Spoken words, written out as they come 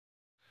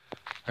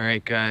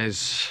Alright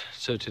guys,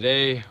 so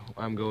today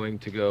I'm going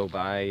to go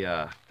buy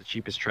the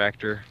cheapest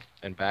tractor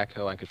and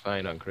backhoe I could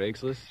find on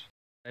Craigslist.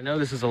 I know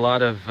this is a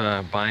lot of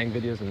buying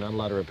videos and not a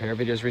lot of repair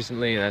videos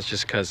recently, and that's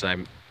just because I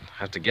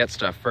have to get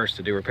stuff first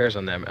to do repairs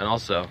on them, and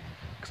also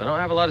because I don't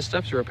have a lot of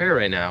stuff to repair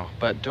right now.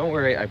 But don't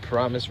worry, I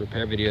promise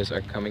repair videos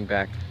are coming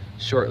back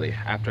shortly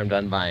after I'm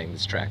done buying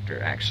this tractor.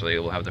 Actually,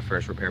 we'll have the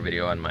first repair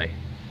video on my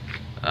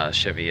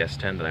Chevy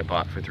S10 that I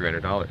bought for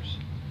 $300.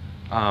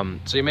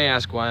 So you may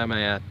ask, why am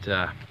I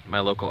at my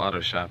local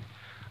auto shop?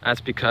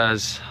 That's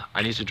because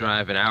I need to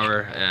drive an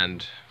hour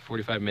and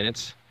 45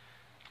 minutes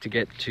to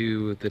get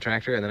to the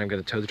tractor, and then I'm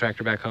going to tow the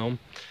tractor back home.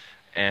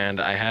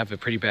 And I have a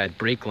pretty bad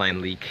brake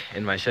line leak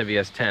in my Chevy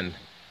S10,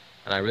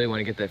 and I really want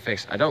to get that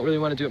fixed. I don't really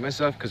want to do it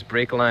myself because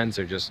brake lines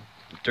are just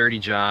a dirty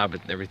job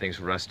and everything's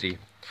rusty,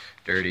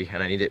 dirty,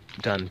 and I need it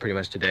done pretty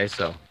much today.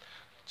 So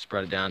just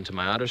brought it down to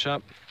my auto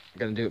shop. They're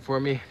going to do it for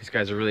me. These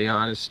guys are really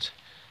honest,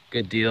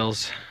 good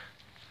deals.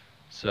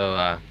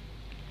 So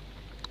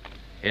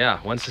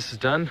yeah, once this is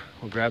done,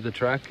 we'll grab the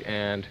truck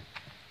and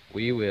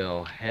we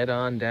will head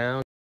on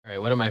down. All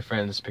right, one of my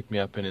friends picked me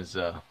up in his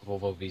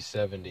Volvo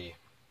V70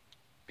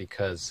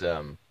 because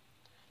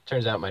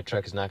turns out my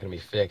truck is not going to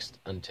be fixed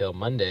until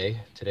Monday.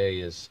 Today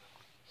is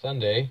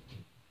Sunday,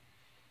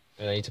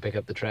 and I need to pick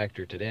up the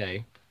tractor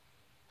today.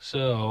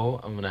 So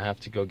I'm going to have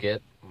to go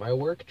get my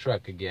work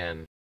truck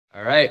again.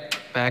 All right,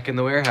 back in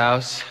the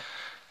warehouse.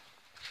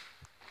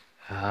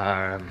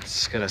 I'm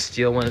just gonna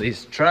steal one of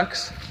these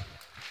trucks. I'm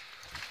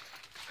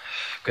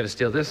gonna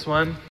steal this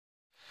one,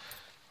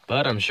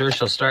 but I'm sure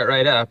she'll start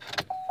right up.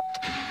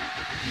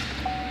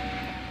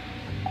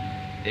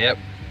 Yep.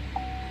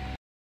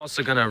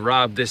 Also gonna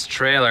rob this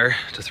trailer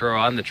to throw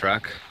on the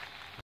truck.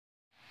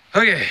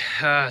 Okay,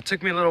 it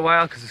took me a little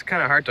while because it's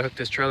kind of hard to hook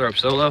this trailer up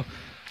solo,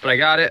 but I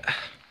got it.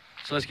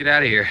 So let's get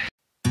out of here.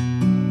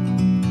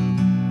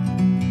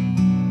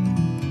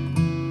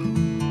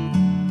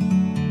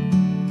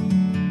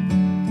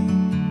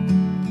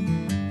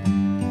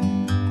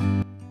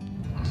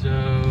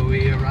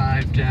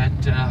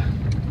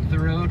 At the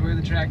road where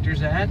the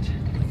tractor's at.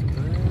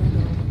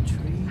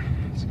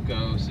 Let's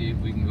go see if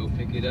we can go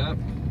pick it up.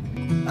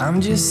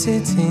 I'm just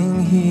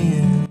sitting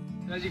here.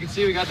 As you can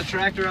see, we got the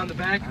tractor on the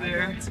back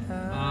there.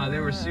 They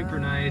were super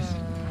nice,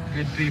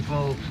 good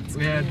people.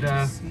 We had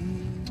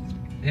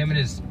him and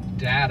his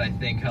dad, I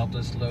think, helped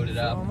us load it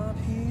up.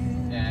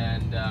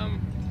 And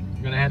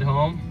we're gonna head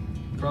home.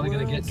 Probably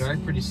gonna get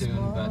dark pretty soon,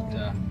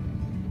 but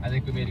I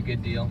think we made a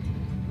good deal.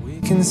 We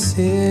can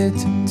sit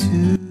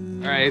too.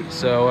 All right,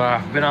 so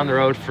I've been on the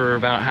road for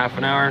about half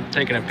an hour,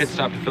 taking a pit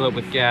stop to fill up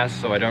with gas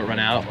so I don't run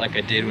out like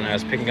I did when I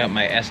was picking up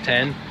my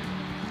S10.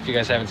 If you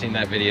guys haven't seen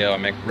that video,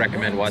 I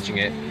recommend watching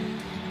it.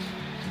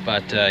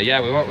 But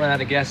yeah, we won't run out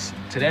of gas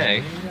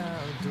today.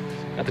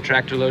 Got the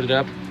tractor loaded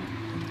up.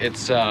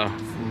 It's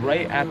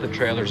right at the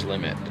trailer's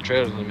limit. The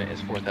trailer's limit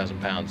is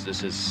 4,000 pounds.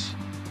 This is,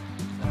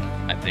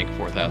 I think,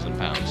 4,000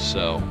 pounds.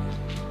 So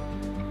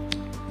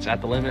it's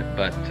at the limit,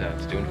 but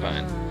it's doing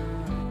fine.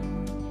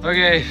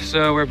 Okay,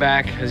 so we're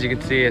back. As you can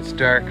see, it's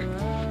dark.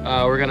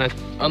 We're gonna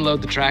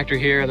unload the tractor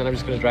here, and then I'm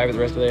just gonna drive it the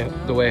rest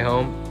of the way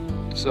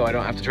home, so I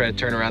don't have to try to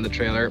turn around the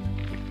trailer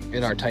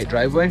in our tight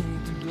driveway.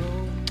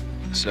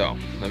 So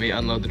let me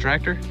unload the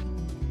tractor.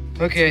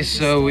 Okay,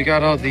 so we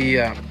got all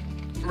the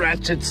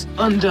ratchets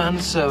undone,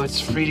 so it's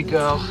free to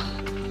go.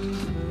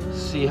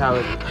 See how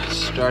it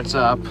starts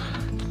up.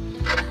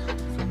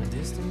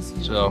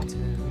 So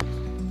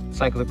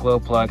cycle the glow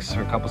plugs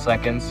for a couple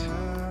seconds.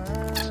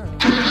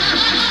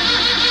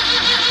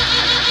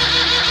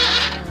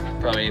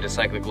 Probably need to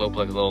cycle the glow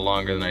plug a little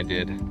longer than I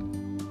did.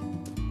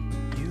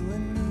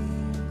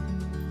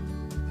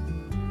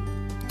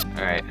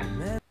 All right.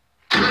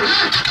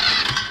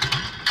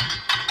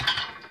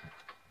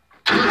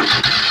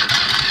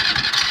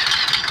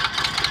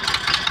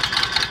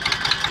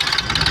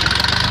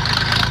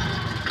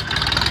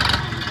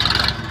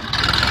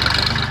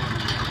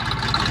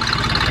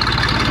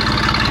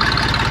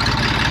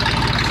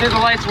 See if the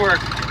lights work.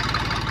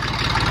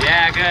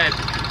 Yeah, good.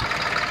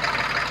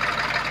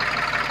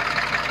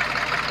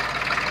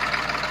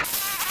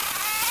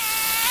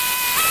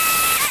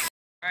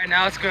 All right,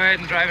 now let's go ahead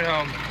and drive it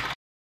home.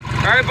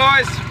 All right,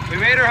 boys, we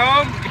made her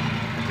home.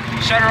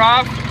 Shut her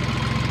off.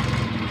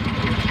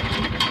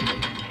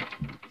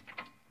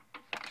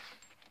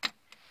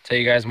 Tell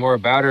you guys more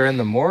about her in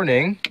the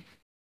morning.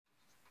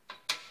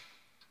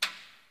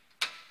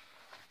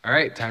 All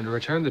right, time to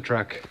return the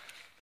truck.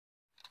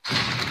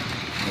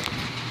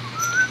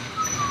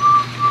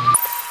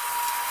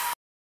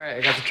 All right,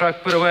 I got the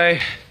truck put away.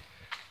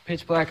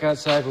 Pitch black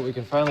outside, but we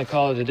can finally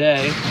call it a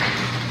day.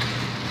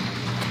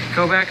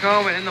 Go back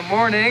home, and in the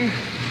morning,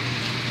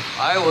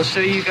 I will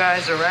show you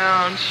guys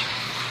around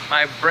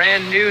my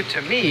brand new,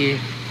 to me,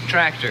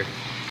 tractor.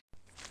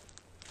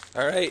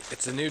 All right,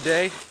 it's a new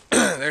day.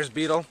 There's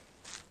Beetle.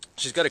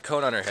 She's got a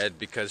cone on her head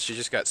because she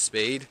just got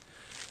spayed,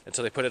 and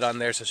so they put it on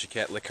there so she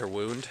can't lick her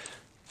wound.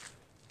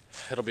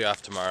 It'll be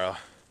off tomorrow.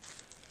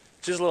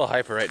 She's a little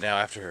hyper right now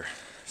after her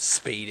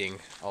spading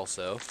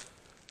also.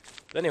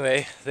 But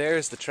anyway,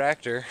 there's the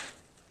tractor.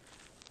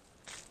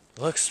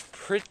 Looks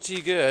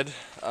pretty good.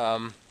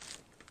 I'll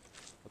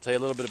tell you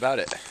a little bit about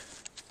it.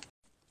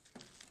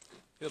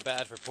 Feel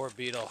bad for poor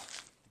Beetle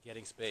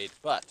getting spayed,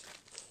 but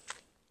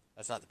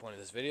that's not the point of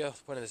this video.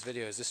 The point of this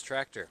video is this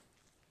tractor,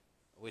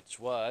 which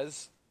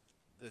was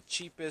the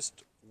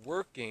cheapest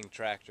working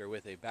tractor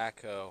with a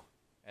backhoe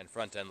and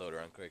front end loader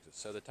on Craigslist.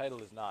 So the title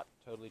is not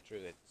totally true.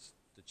 It's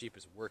the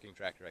cheapest working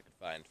tractor I could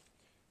find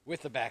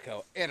with a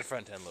backhoe and a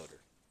front end loader.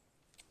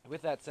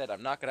 With that said,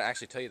 I'm not going to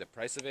actually tell you the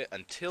price of it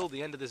until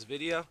the end of this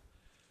video,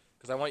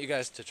 because I want you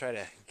guys to try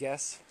to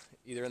guess,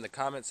 either in the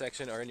comment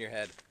section or in your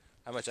head,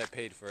 how much I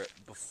paid for it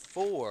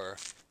before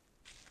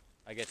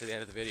I get to the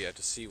end of the video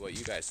to see what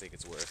you guys think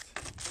it's worth.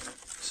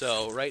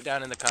 So write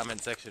down in the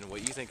comment section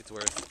what you think it's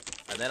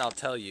worth, and then I'll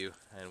tell you,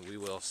 and we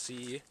will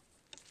see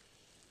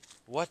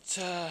what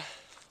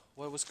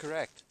was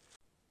correct.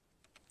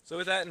 So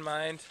with that in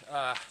mind,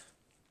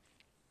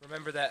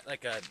 remember that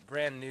like a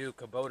brand new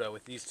Kubota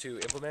with these two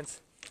implements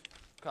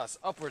costs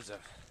upwards of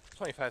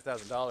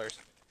 $25,000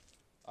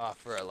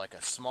 for like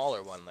a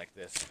smaller one like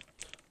this.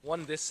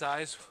 One this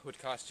size would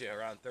cost you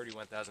around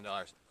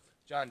 $31,000.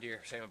 John Deere,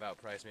 same about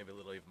price, maybe a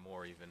little even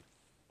more even.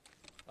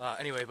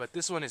 Anyway, but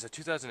this one is a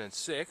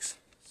 2006,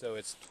 so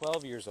it's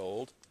 12 years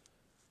old.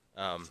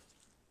 If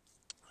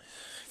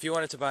you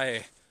wanted to buy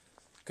a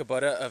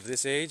Kubota of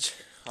this age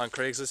on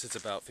Craigslist, it's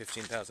about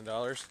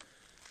 $15,000.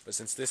 But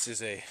since this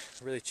is a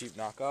really cheap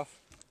knockoff,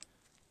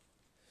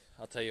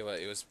 I'll tell you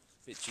what, it was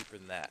a bit cheaper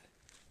than that.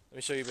 Let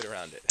me show you a bit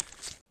around it.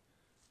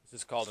 This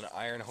is called an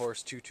Iron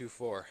Horse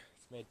 224.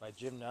 It's made by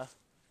Jinma,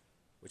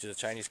 which is a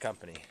Chinese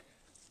company.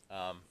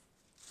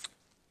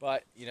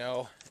 But, you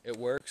know, it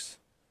works.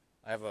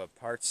 I have a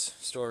parts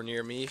store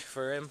near me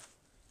for him.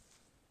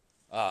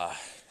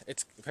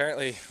 It's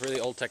apparently really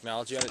old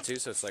technology on it too,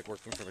 so it's like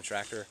working from a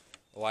tractor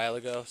a while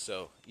ago,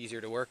 so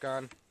easier to work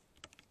on.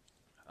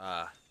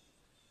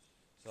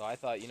 So I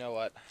thought, you know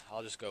what,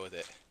 I'll just go with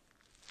it.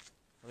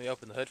 Let me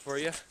open the hood for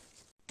you.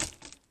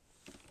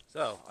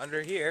 So,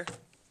 under here,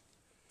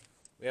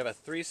 we have a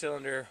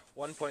 3-cylinder,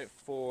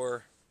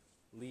 1.4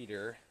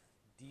 liter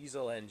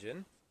diesel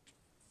engine.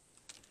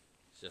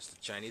 It's just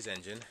a Chinese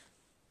engine.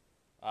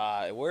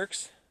 It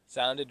works,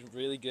 sounded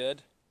really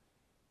good.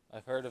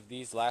 I've heard of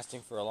these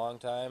lasting for a long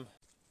time.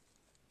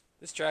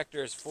 This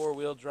tractor is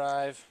 4-wheel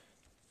drive.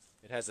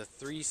 It has a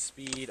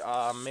 3-speed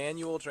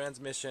manual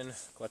transmission,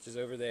 clutch is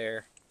over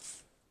there.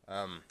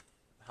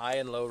 High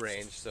and low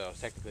range, so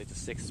technically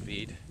it's a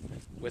 6-speed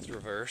with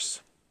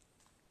reverse.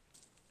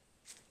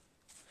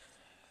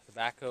 The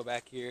backhoe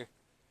back here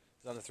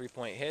is on the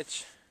 3-point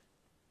hitch.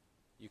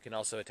 You can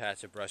also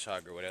attach a brush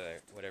hog or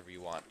whatever you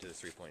want to the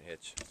 3-point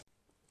hitch.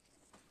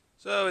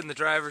 So in the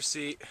driver's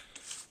seat,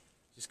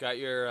 just got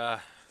your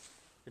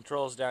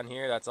controls down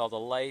here. That's all the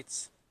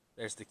lights.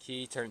 There's the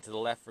key. Turn it to the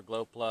left for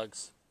glow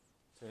plugs.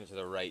 Turn it to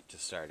the right to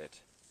start it.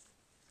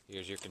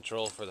 Here's your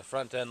control for the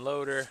front end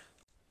loader.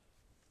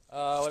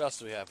 What else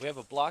do we have? We have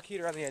a block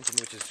heater on the engine,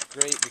 which is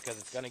great because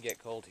it's going to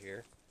get cold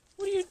here.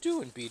 What are you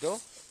doing, Beetle?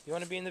 You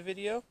want to be in the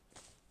video?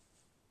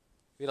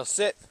 Beetle,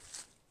 sit.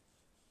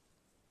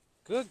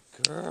 Good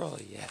girl,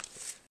 yeah.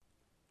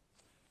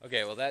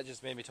 Okay, well that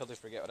just made me totally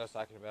forget what I was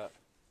talking about.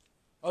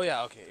 Oh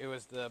yeah, okay, it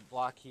was the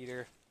block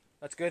heater.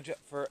 That's good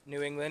for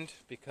New England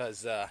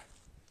because it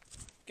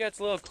gets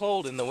a little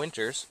cold in the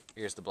winters.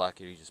 Here's the block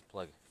heater, you just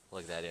plug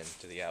that in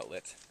to the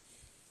outlet.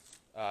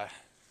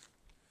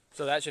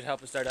 So that should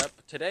help it start up.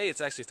 Today it's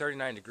actually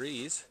 39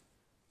 degrees,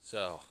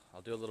 so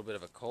I'll do a little bit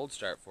of a cold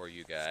start for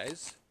you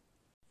guys.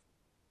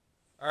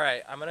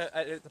 Alright, I'm going to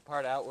edit the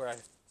part out where I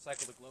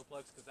cycle the glow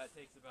plugs because that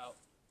takes about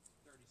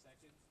 30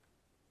 seconds.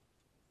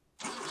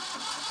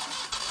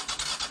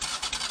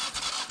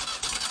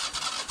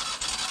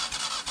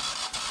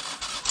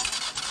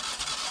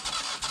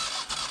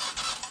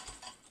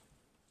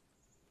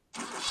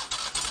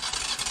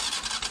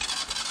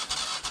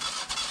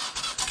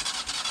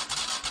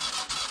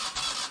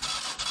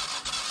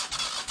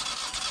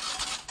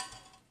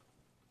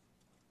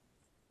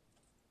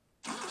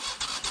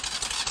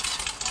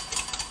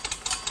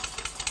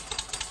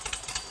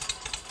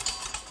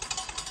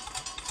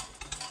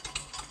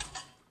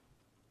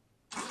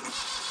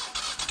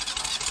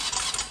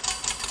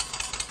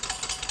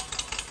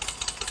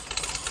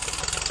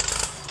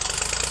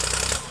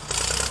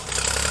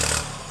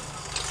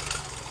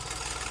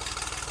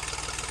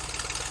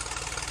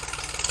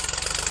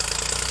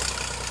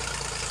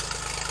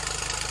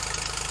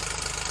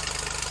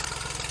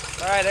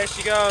 Alright, there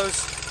she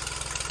goes.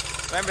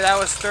 Remember, that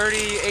was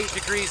 38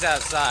 degrees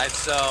outside,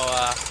 so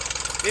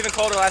even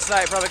colder last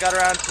night. Probably got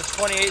around to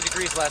 28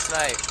 degrees last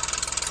night.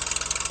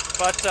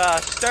 But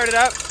she started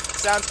up,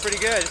 sounds pretty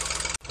good.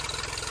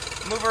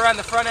 Move around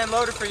the front end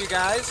loader for you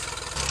guys.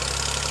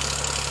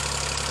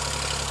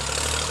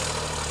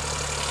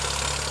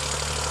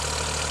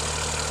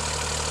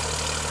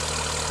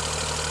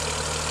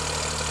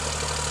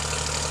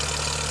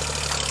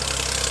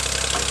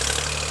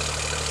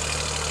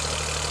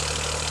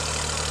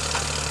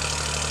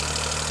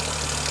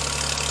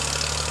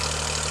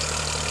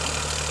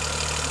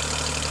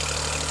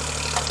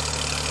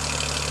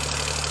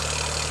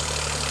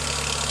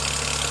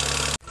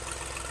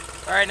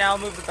 Alright, now I'll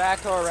move the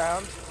backhoe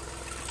around.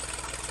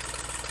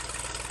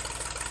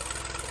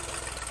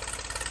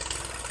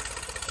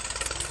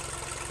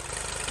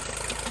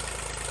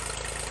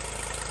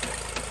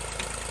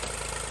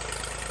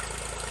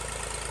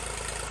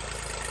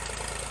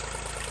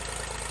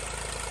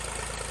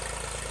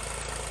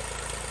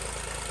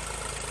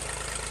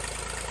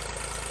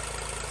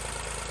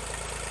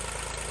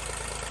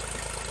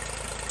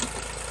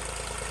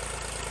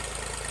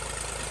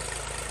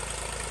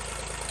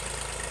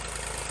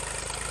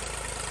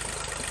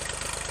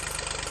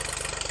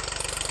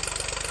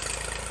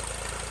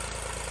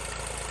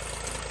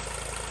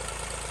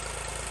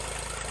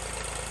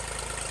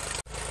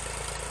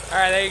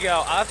 Alright, there you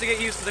go. I'll have to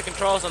get used to the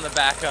controls on the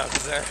backhoe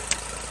because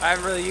I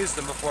haven't really used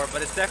them before,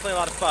 but it's definitely a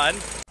lot of fun.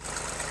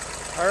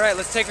 Alright,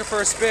 let's take her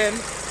for a spin.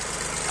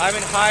 I'm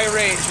in high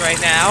range right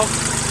now.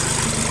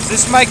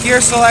 This is my gear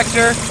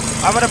selector.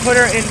 I'm going to put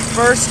her in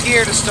first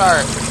gear to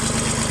start.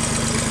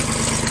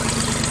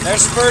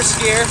 There's first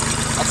gear.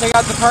 I'll take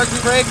out the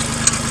parking brake.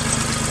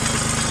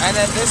 And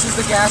then this is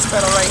the gas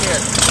pedal right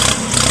here.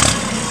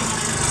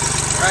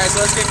 Alright,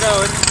 so let's get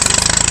going.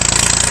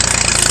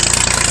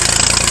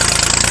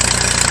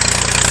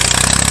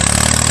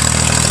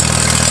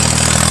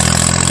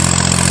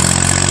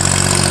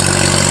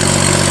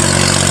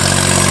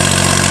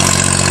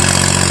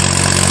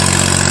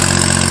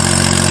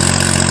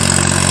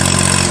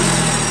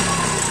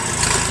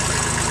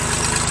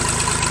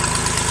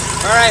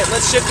 Alright,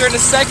 let's shift her into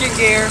second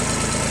gear.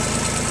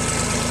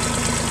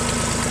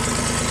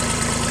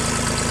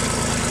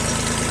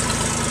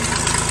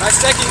 My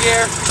second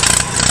gear.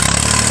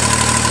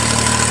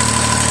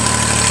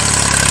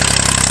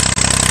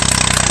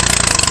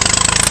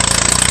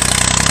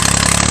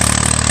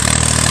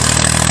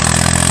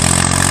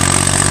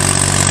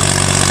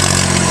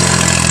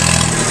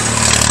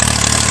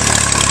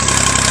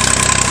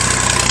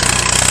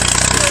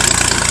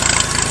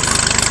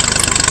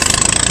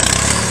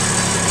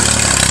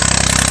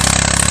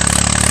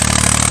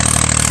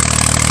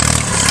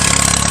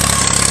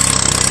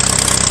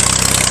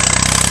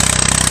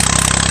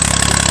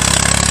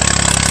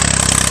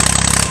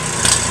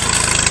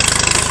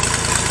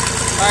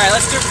 Alright,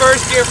 let's do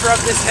first gear for up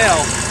this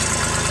hill.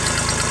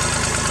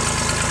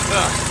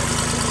 Ugh.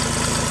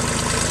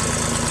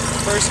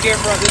 First gear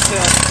for up this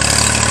hill.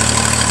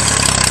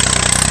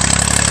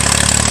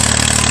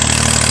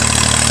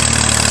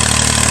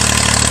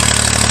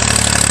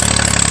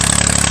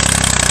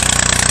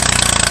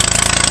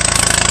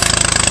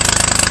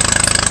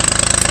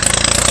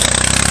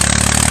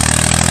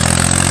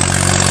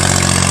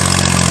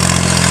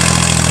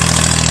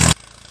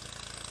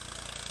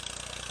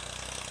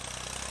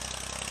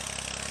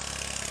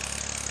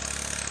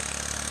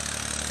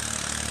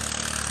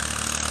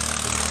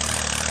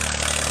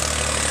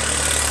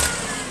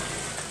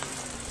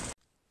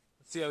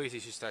 See how easy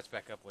she starts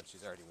back up when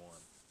she's already warm.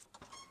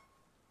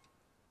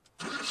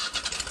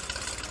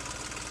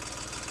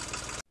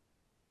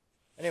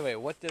 Anyway,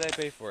 what did I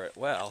pay for it?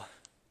 Well,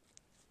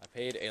 I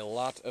paid a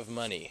lot of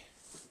money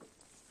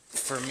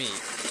for me,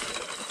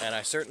 and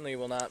I certainly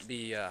will not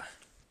be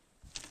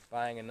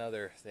buying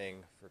another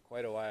thing for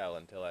quite a while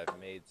until I've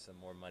made some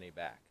more money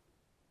back.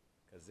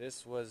 Because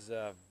this was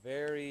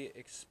very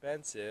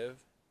expensive.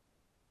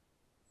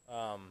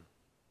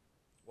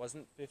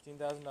 Wasn't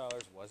 $15,000,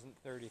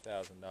 wasn't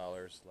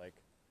 $30,000 like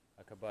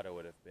a Kubota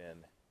would have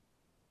been.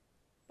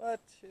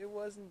 But it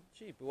wasn't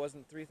cheap. It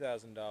wasn't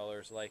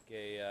 $3,000 like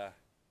a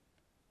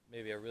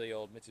maybe a really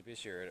old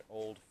Mitsubishi or an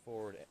old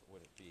Ford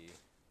would it be.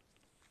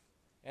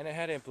 And it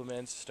had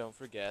implements, don't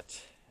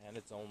forget, and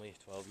it's only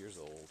 12 years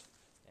old,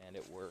 and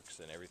it works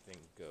and everything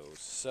goes.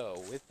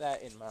 So with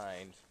that in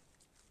mind,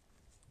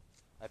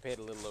 I paid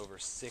a little over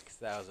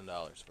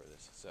 $6,000 for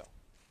this. So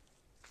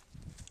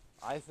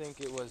I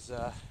think it was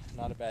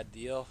not a bad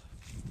deal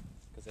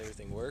because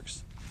everything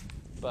works.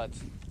 But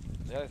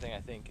the other thing I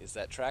think is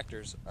that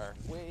tractors are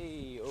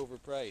way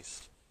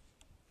overpriced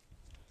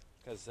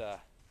because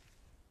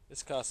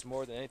this costs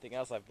more than anything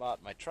else I've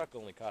bought. My truck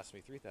only cost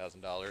me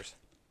 $3,000.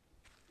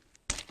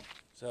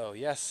 So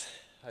yes,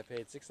 I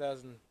paid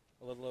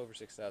a little over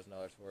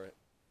 $6,000 for it.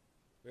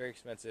 Very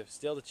expensive.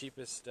 Still the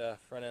cheapest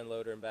front end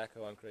loader and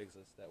backhoe on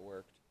Craigslist that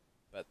worked.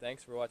 But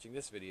thanks for watching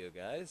this video,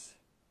 guys.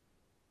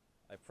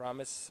 I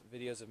promise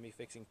videos of me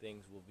fixing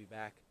things will be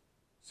back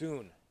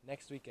soon.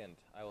 Next weekend,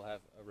 I will have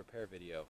a repair video.